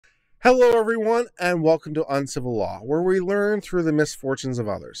Hello, everyone, and welcome to Uncivil Law, where we learn through the misfortunes of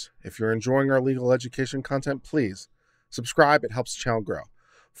others. If you're enjoying our legal education content, please subscribe. It helps the channel grow.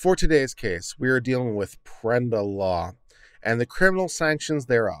 For today's case, we are dealing with Prenda Law and the criminal sanctions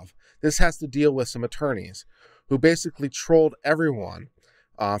thereof. This has to deal with some attorneys who basically trolled everyone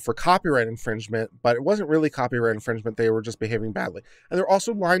for copyright infringement, but it wasn't really copyright infringement. They were just behaving badly. And they're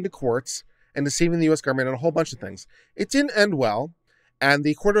also lying to courts and deceiving the U.S. government and a whole bunch of things. It didn't end well. And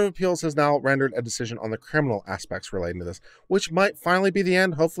the Court of Appeals has now rendered a decision on the criminal aspects relating to this, which might finally be the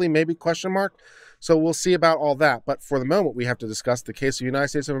end, hopefully, maybe, question mark. So we'll see about all that. But for the moment, we have to discuss the case of the United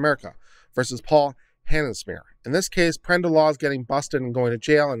States of America versus Paul Hansmeier. In this case, Prenda Law is getting busted and going to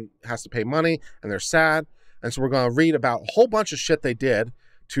jail and has to pay money, and they're sad. And so we're going to read about a whole bunch of shit they did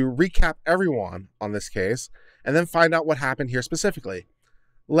to recap everyone on this case, and then find out what happened here specifically.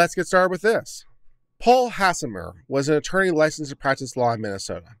 Let's get started with this. Paul Hansmeier was an attorney licensed to practice law in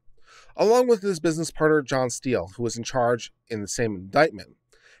Minnesota. Along with his business partner, John Steele, who was in charge in the same indictment,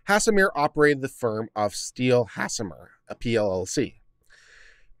 Hansmeier operated the firm of Steele Hansmeier, a PLLC.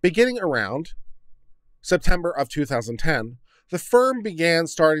 Beginning around September of 2010, the firm began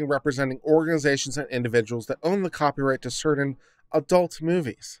representing organizations and individuals that own the copyright to certain adult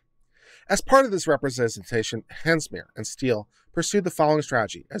movies. As part of this representation, Hansmeier and Steele pursued the following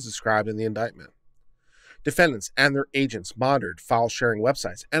strategy, as described in the indictment. Defendants and their agents monitored file-sharing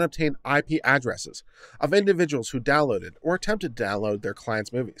websites and obtained IP addresses of individuals who downloaded or attempted to download their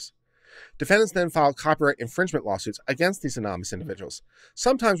clients' movies. Defendants then filed copyright infringement lawsuits against these anonymous individuals,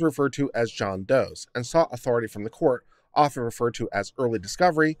 sometimes referred to as John Does, and sought authority from the court, often referred to as early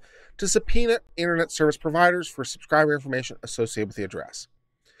discovery, to subpoena internet service providers for subscriber information associated with the address.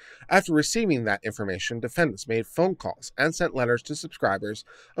 After receiving that information, defendants made phone calls and sent letters to subscribers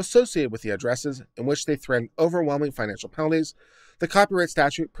associated with the addresses in which they threatened overwhelming financial penalties. The copyright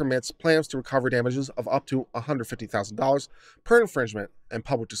statute permits plaintiffs to recover damages of up to $150,000 per infringement and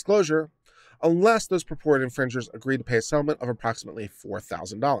public disclosure, unless those purported infringers agree to pay a settlement of approximately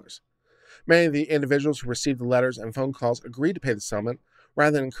 $4,000. Many of the individuals who received the letters and phone calls agreed to pay the settlement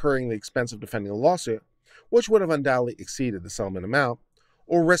rather than incurring the expense of defending the lawsuit, which would have undoubtedly exceeded the settlement amount,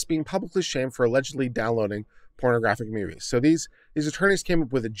 or risk being publicly shamed for allegedly downloading pornographic movies. So these attorneys came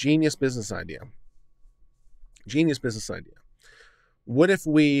up with a genius business idea. What if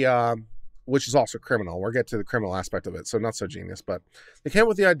we, which is also criminal, we'll get to the criminal aspect of it, so not so genius, but they came up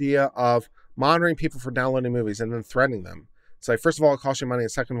with the idea of monitoring people for downloading movies and then threatening them. It's like, first of all, it costs you money,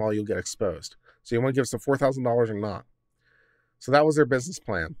 and second of all, you'll get exposed. So you want to give us the $4,000 or not? So that was their business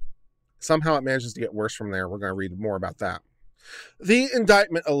plan. Somehow it manages to get worse from there. We're going to read more about that. The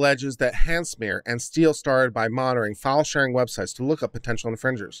indictment alleges that Hansmeier and Steele started by monitoring file-sharing websites to look up potential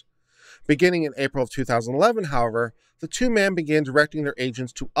infringers. Beginning in April of 2011, however, the two men began directing their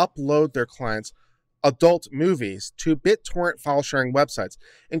agents to upload their clients' adult movies to BitTorrent file-sharing websites,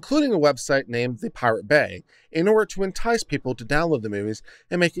 including a website named the Pirate Bay, in order to entice people to download the movies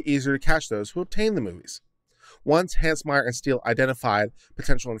and make it easier to catch those who obtain the movies. Once Hansmeier and Steele identified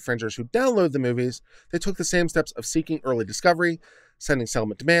potential infringers who downloaded the movies, they took the same steps of seeking early discovery, sending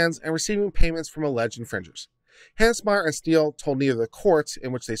settlement demands, and receiving payments from alleged infringers. Hansmeier and Steele told neither the courts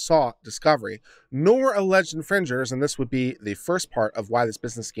in which they sought discovery nor alleged infringers, and this would be the first part of why this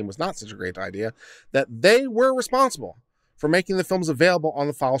business scheme was not such a great idea, that they were responsible for making the films available on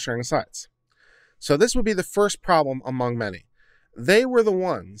the file-sharing sites. So this would be the first problem among many. They were the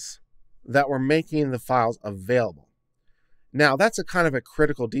ones that were making the files available. Now, that's a kind of a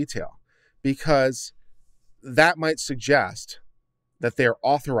critical detail because that might suggest that they're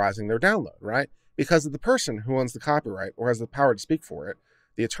authorizing their download, right? Because if the person who owns the copyright or has the power to speak for it,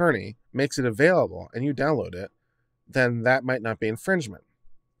 the attorney, makes it available and you download it, then that might not be infringement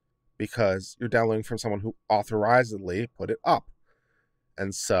because you're downloading from someone who authorizedly put it up.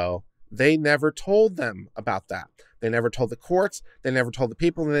 And so they never told them about that. They never told the courts, they never told the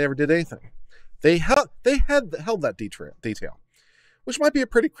people, and they never did anything. They held that detail, which might be a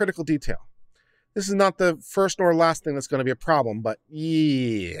pretty critical detail. This is not the first nor last thing that's going to be a problem, but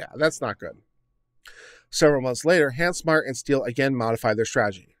yeah, that's not good. Several months later, Hansmeier and Steele again modified their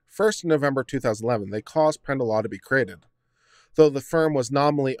strategy. First, in November 2011, they caused Prenda Law to be created. Though the firm was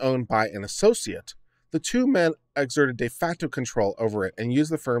nominally owned by an associate, the two men exerted de facto control over it and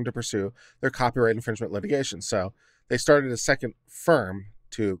used the firm to pursue their copyright infringement litigation. So they started a second firm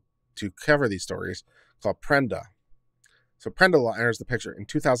to cover these stories called Prenda. So Prenda Law enters the picture in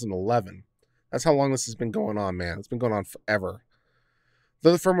 2011. That's how long this has been going on, man. It's been going on forever.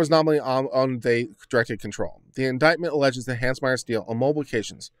 Though the firm was nominally owned, they directed control. The indictment alleges that Hansmeier and Steele, on multiple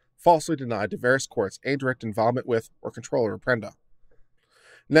occasions, falsely denied to various courts any direct involvement with or control over Prenda.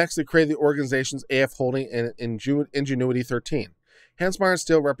 Next, they created the organizations AF Holding and Ingenuity 13. Hansmeier and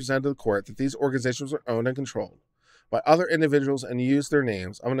Steele represented to the court that these organizations were owned and controlled by other individuals and used their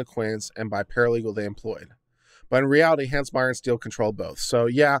names of an acquaintance and by paralegal they employed. But in reality, Hansmeier and Steele controlled both. So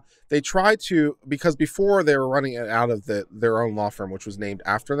yeah, they tried to, because before they were running it out of their own law firm, which was named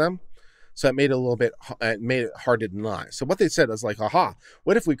after them. So it made it hard to deny. So what they said was like, aha,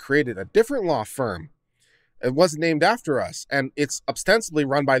 what if we created a different law firm? It wasn't named after us, and it's ostensibly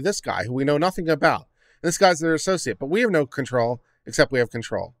run by this guy who we know nothing about. And this guy's their associate, but we have no control, except we have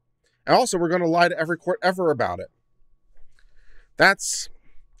control. And also, we're going to lie to every court ever about it. That's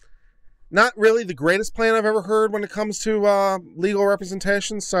not really the greatest plan I've ever heard when it comes to legal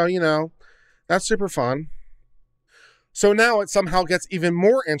representation. So, that's super fun. So now it somehow gets even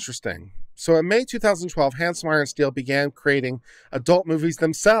more interesting. So in May 2012, Hansmeier and Steele began creating adult movies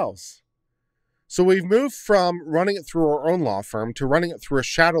themselves. So we've moved from running it through our own law firm to running it through a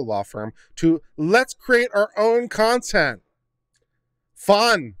shadow law firm to let's create our own content.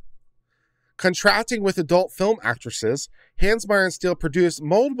 Fun. Contracting with adult film actresses, Hansmeier and Steele produced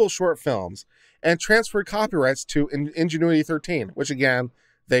multiple short films and transferred copyrights to Ingenuity 13, which again,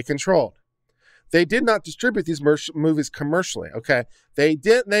 they controlled. They did not distribute these movies commercially, okay? They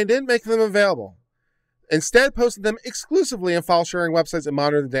didn't make them available. Instead, posted them exclusively in file sharing websites and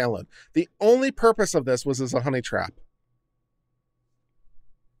monitored the download. The only purpose of this was as a honey trap.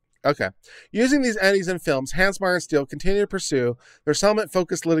 Okay. Using these entities in films, Hansmeier and Steele continue to pursue their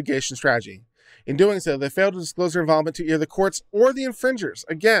settlement-focused litigation strategy. In doing so, they failed to disclose their involvement to either the courts or the infringers.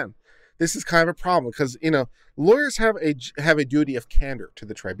 Again, this is kind of a problem because, lawyers have a duty of candor to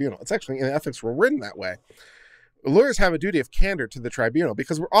the tribunal. It's actually in ethics we're written that way. Lawyers have a duty of candor to the tribunal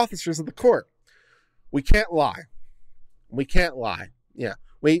because we're officers of the court. We can't lie. We can't lie. Yeah.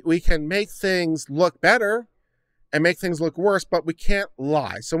 We can make things look better and make things look worse, but we can't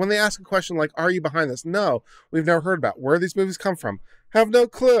lie. So when they ask a question like, are you behind this? No, we've never heard about where these movies come from. Have no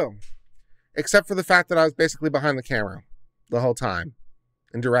clue. Except for the fact that I was basically behind the camera the whole time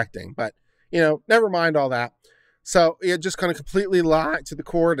and directing. But, never mind all that. So you're just going to completely lie to the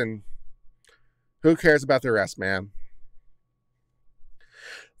court, and who cares about the rest, man?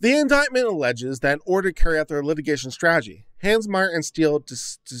 The indictment alleges that in order to carry out their litigation strategy, Hansmeier and Steele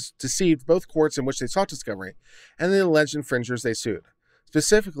deceived both courts in which they sought discovery and the alleged infringers they sued.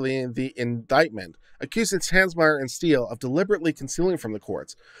 Specifically, the indictment accuses Hansmeier and Steele of deliberately concealing from the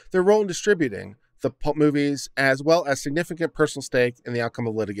courts their role in distributing the movies as well as significant personal stake in the outcome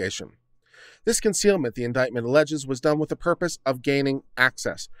of litigation. This concealment, the indictment alleges, was done with the purpose of gaining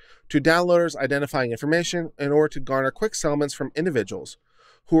access to downloaders identifying information in order to garner quick settlements from individuals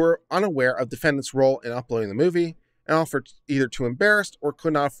who were unaware of defendants' role in uploading the movie and offered either too embarrassed or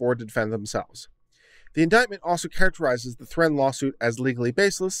could not afford to defend themselves. The indictment also characterizes the threatened lawsuit as legally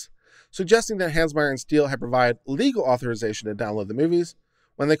baseless, suggesting that Hansmeier and Steele had provided legal authorization to download the movies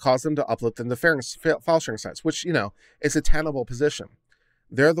when they caused them to upload them to file sharing sites, which, is a tenable position.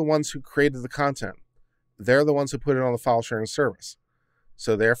 They're the ones who created the content. They're the ones who put it on the file sharing service.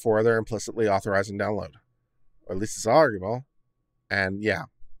 So therefore, they're implicitly authorizing download. Or at least it's arguable. And yeah.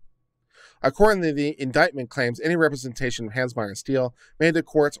 Accordingly, the indictment claims any representation of Hansmeier and Steele made to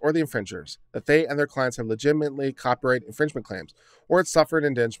courts or the infringers that they and their clients have legitimately copyright infringement claims or had suffered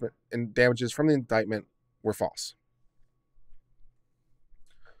damages from the indictment were false.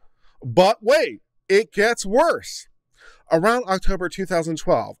 But wait, it gets worse. Around October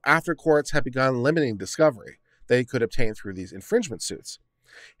 2012, after courts had begun limiting discovery they could obtain through these infringement suits,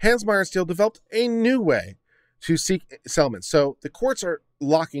 Hansmeier and Steele developed a new way to seek settlements. So the courts are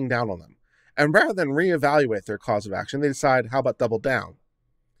locking down on them. And rather than reevaluate their cause of action, they decide, how about double down?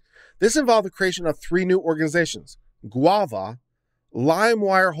 This involved the creation of 3 new organizations, Guava,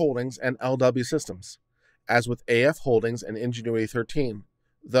 LimeWire Holdings, and LW Systems, as with AF Holdings and Ingenuity 13.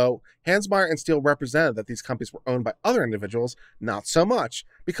 Though Hansmeier and Steele represented that these companies were owned by other individuals, not so much,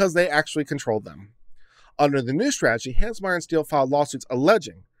 because they actually controlled them. Under the new strategy, Hansmeier and Steele filed lawsuits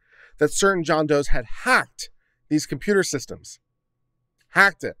alleging that certain John Does had hacked these computer systems.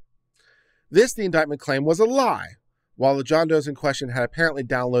 Hacked it. This, the indictment claimed, was a lie. While the John Does in question had apparently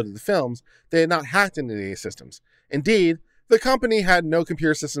downloaded the films, they had not hacked into these systems. Indeed, the company had no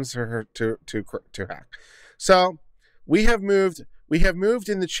computer systems to hack. So we have moved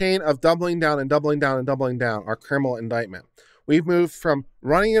in the chain of doubling down and doubling down and doubling down our criminal indictment. We've moved from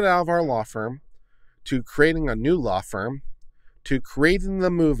running it out of our law firm to creating a new law firm to creating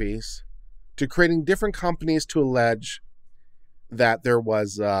the movies to creating different companies to allege that there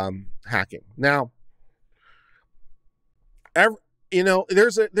was hacking. Now,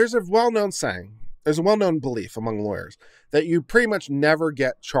 there's a well-known saying there's a well-known belief among lawyers that you pretty much never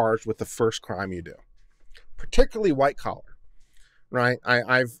get charged with the first crime you do, particularly white collar, right?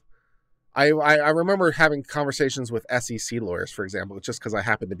 I remember having conversations with SEC lawyers, for example, just because I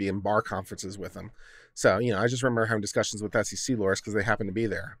happened to be in bar conferences with them. So, I just remember having discussions with SEC lawyers because they happened to be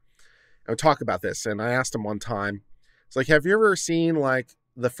there. I would talk about this, and I asked them one time, it's like, have you ever seen, like,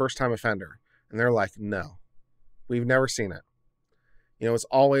 the first-time offender? And they're like, no, we've never seen it. It's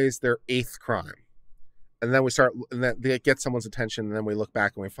always their 8th crime. And then they get someone's attention, and then we look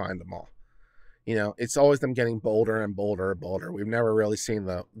back and we find them all. It's always them getting bolder and bolder and bolder. We've never really seen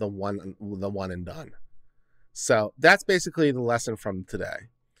the one and done. So that's basically the lesson from today,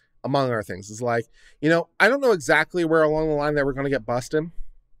 among other things. Is like, I don't know exactly where along the line they were going to get busted,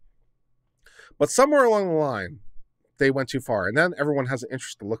 but somewhere along the line, they went too far. And then everyone has an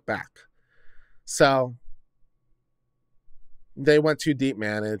interest to look back. So they went too deep,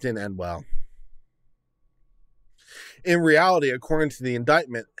 man, and it didn't end well. In reality, according to the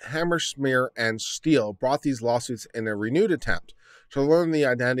indictment, Hammersmith and Steele brought these lawsuits in a renewed attempt to learn the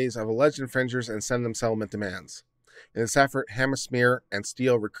identities of alleged infringers and send them settlement demands. In this effort, Hammersmith and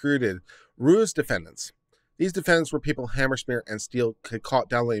Steele recruited ruse defendants. These defendants were people Hammersmith and Steele had caught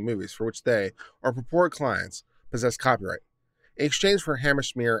downloading movies for which they, or purported clients, possessed copyright, in exchange for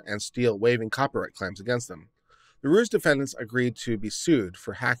Hammersmith and Steele waiving copyright claims against them. The ruse defendants agreed to be sued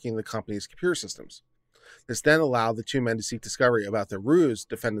for hacking the company's computer systems. This then allowed the two men to seek discovery about the ruse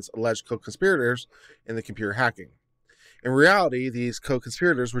defendants' alleged co-conspirators in the computer hacking. In reality, these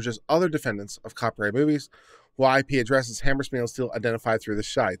co-conspirators were just other defendants of copyright movies, whose IP addresses Hammersmith and Steele identified through the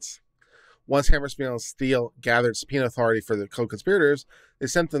sites. Once Hammersmith and Steele gathered subpoena authority for the co-conspirators, they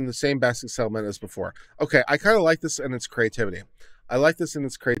sent them the same basic settlement as before. Okay, I kind of like this in its creativity.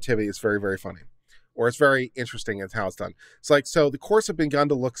 It's very, very funny. Or it's very interesting at how it's done. It's like, so the courts have begun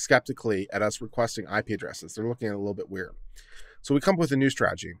to look skeptically at us requesting IP addresses. They're looking at it a little bit weird. So we come up with a new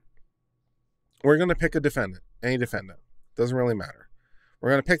strategy. We're going to pick a defendant, any defendant. Doesn't really matter. We're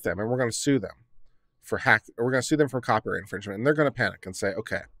going to pick them and we're going to sue them for we're going to sue them for copyright infringement. And they're going to panic and say,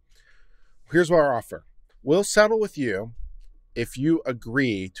 okay, here's what our offer. We'll settle with you if you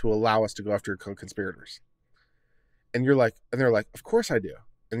agree to allow us to go after your co-conspirators. And they're like, of course I do.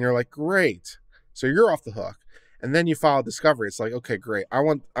 And you're like, great. So you're off the hook. And then you file discovery. It's like, okay, great. I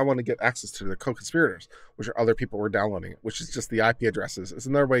want to get access to the co-conspirators, which are other people who are downloading it, which is just the IP addresses. It's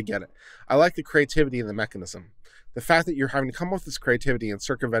another way to get it. I like the creativity and the mechanism. The fact that you're having to come up with this creativity and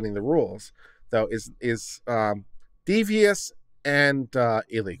circumventing the rules, though, is devious and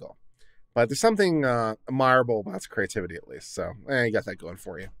illegal. But there's something admirable about its creativity, at least. So, you got that going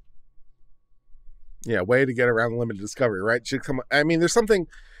for you. Yeah, way to get around limited discovery, right? There's something...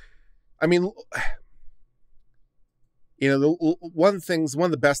 one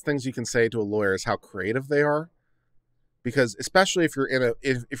of the best things you can say to a lawyer is how creative they are, because especially if you're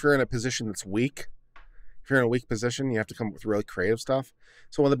in a position that's weak, if you're in a weak position, you have to come up with really creative stuff.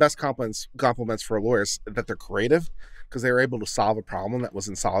 So one of the best compliments for a lawyer is that they're creative, because they were able to solve a problem that was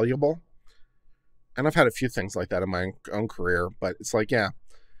insoluble. And I've had a few things like that in my own career, but it's like, yeah,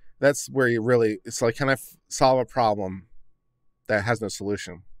 that's where it's like, can I solve a problem that has no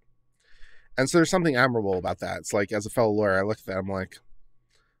solution? And so there's something admirable about that. It's like, as a fellow lawyer, I look at that, I'm like,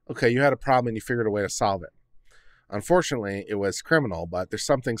 okay, you had a problem and you figured a way to solve it. Unfortunately, it was criminal, but there's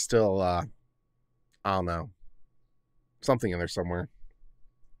something still, I don't know, something in there somewhere.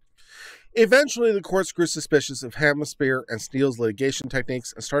 Eventually, the courts grew suspicious of Hammersmith and Steele's litigation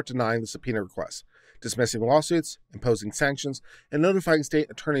techniques and started denying the subpoena requests, dismissing lawsuits, imposing sanctions, and notifying state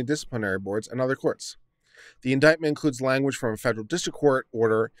attorney disciplinary boards and other courts. The indictment includes language from a federal district court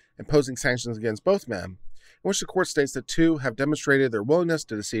order imposing sanctions against both men, in which the court states that two have demonstrated their willingness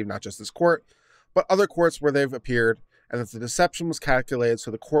to deceive not just this court, but other courts where they've appeared, and that the deception was calculated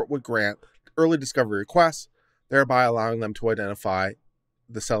so the court would grant early discovery requests, thereby allowing them to identify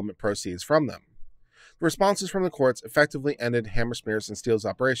the settlement proceeds from them. The responses from the courts effectively ended Hammersmith and Steele's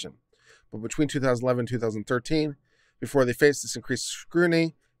operation, but between 2011 and 2013, before they faced this increased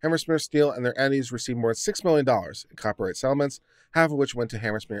scrutiny, Hammersmith, Steele, and their entities received more than $6 million in copyright settlements, half of which went to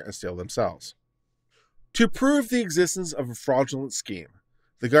Hammersmith and Steele themselves. To prove the existence of a fraudulent scheme,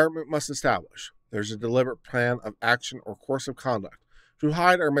 the government must establish there's a deliberate plan of action or course of conduct to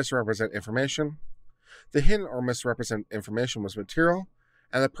hide or misrepresent information, the hidden or misrepresented information was material,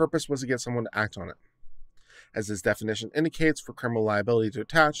 and the purpose was to get someone to act on it. As this definition indicates, for criminal liability to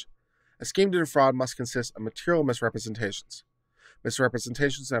attach, a scheme to defraud must consist of material misrepresentations.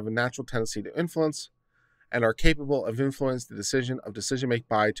 Misrepresentations have a natural tendency to influence and are capable of influencing the decision-making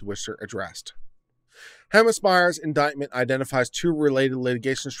body to which they're addressed. Hammersmeyer's indictment identifies two related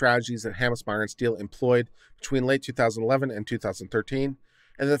litigation strategies that Hammersmeyer and Steele employed between late 2011 and 2013,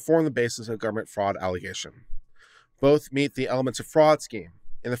 and that form the basis of government fraud allegation. Both meet the elements of fraud scheme.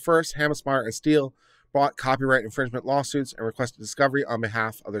 In the first, Hammersmeyer and Steele brought copyright infringement lawsuits and requested discovery on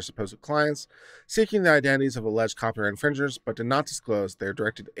behalf of their supposed clients, seeking the identities of alleged copyright infringers, but did not disclose their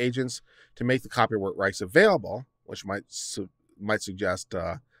directed agents to make the copyright rights available, which might suggest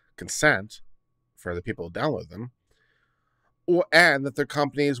consent for the people who download them, and that their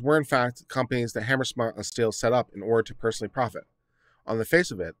companies were in fact companies that Hammersmith and Steele set up in order to personally profit. On the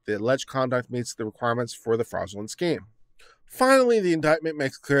face of it, the alleged conduct meets the requirements for the fraudulent scheme. Finally, the indictment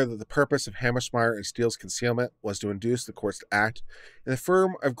makes clear that the purpose of Hammersmith and Steele's concealment was to induce the courts to act in the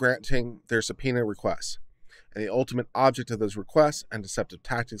form of granting their subpoena requests, and the ultimate object of those requests and deceptive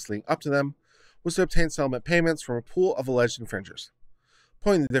tactics leading up to them was to obtain settlement payments from a pool of alleged infringers.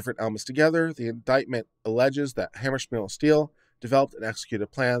 Putting the different elements together, the indictment alleges that Hammersmith and Steele developed and executed a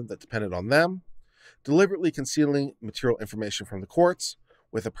plan that depended on them, deliberately concealing material information from the courts,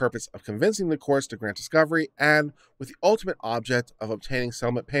 with the purpose of convincing the courts to grant discovery, and with the ultimate object of obtaining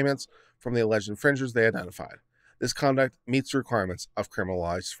settlement payments from the alleged infringers they identified. This conduct meets the requirements of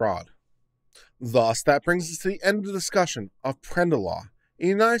criminalized fraud. Thus, that brings us to the end of the discussion of Prenda Law in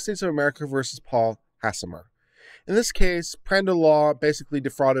United States of America versus Paul Hassemer. In this case, Prenda Law basically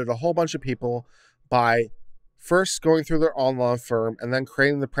defrauded a whole bunch of people by first going through their own law firm and then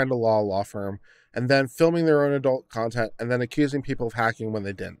creating the Prenda law firm and then filming their own adult content and then accusing people of hacking when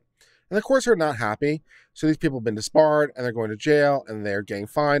they didn't. And the courts are not happy, so these people have been disbarred and they're going to jail and they're getting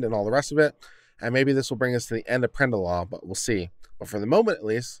fined and all the rest of it. And maybe this will bring us to the end of Prenda Law, but we'll see. But for the moment, at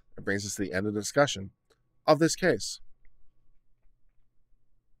least, it brings us to the end of the discussion of this case.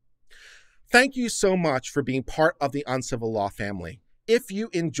 Thank you so much for being part of the Uncivil Law family. If you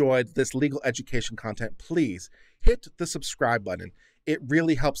enjoyed this legal education content, please hit the subscribe button. It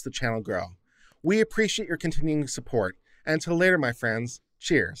really helps the channel grow. We appreciate your continuing support. And until later, my friends,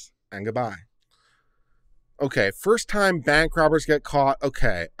 cheers and goodbye. Okay, first time bank robbers get caught.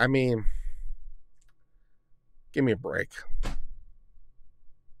 Okay, I mean, give me a break.